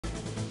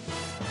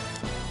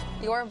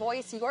Your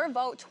Voice, Your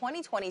Vote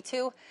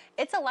 2022.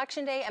 It's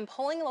Election Day and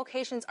polling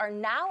locations are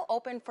now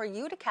open for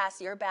you to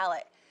cast your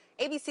ballot.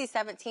 ABC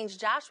 17's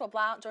Joshua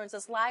Blount joins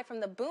us live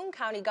from the Boone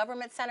County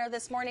Government Center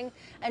this morning.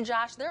 And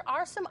Josh, there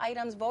are some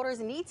items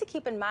voters need to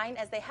keep in mind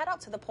as they head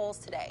out to the polls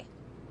today.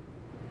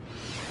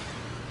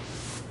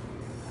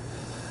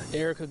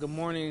 Erica, good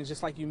morning.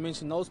 Just like you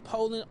mentioned, those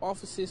polling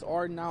offices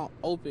are now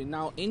open.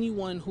 Now,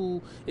 anyone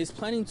who is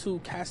planning to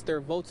cast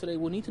their vote today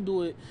will need to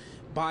do it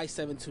by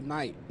 7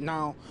 tonight.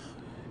 Now,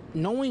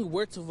 knowing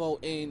where to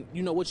vote and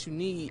what you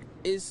need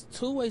is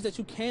two ways that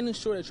you can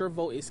ensure that your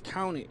vote is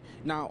counted.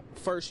 Now,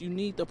 first, you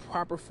need the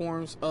proper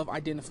forms of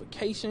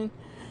identification,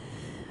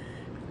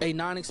 a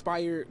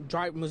non-expired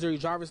Missouri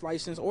driver's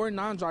license or a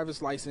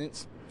non-driver's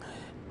license,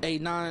 a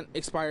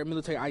non-expired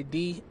military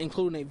ID,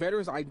 including a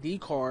veteran's ID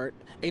card,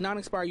 a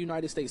non-expired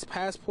United States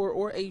passport,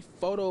 or a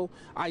photo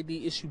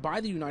ID issued by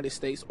the United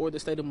States or the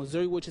state of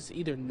Missouri, which is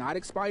either not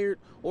expired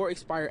or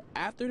expired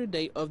after the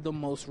date of the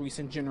most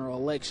recent general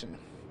election.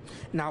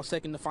 Now,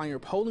 second, to find your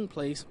polling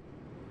place,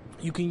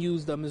 you can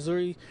use the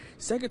Missouri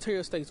Secretary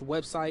of State's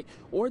website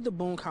or the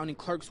Boone County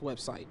Clerk's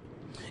website.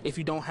 If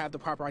you don't have the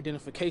proper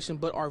identification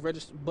but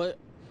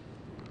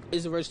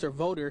is a registered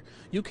voter,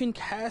 you can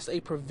cast a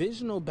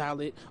provisional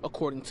ballot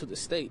according to the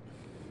state.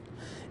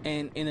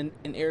 And in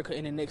Erica,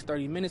 in the next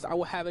 30 minutes, I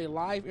will have a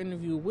live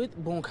interview with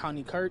Boone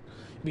County Clerk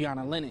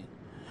Brianna Lennon.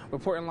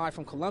 Reporting live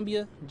from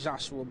Columbia,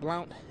 Joshua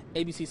Blount,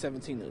 ABC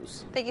 17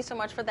 News. Thank you so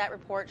much for that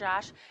report,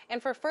 Josh.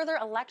 And for further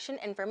election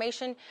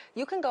information,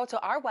 you can go to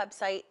our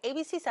website,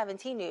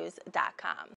 abc17news.com.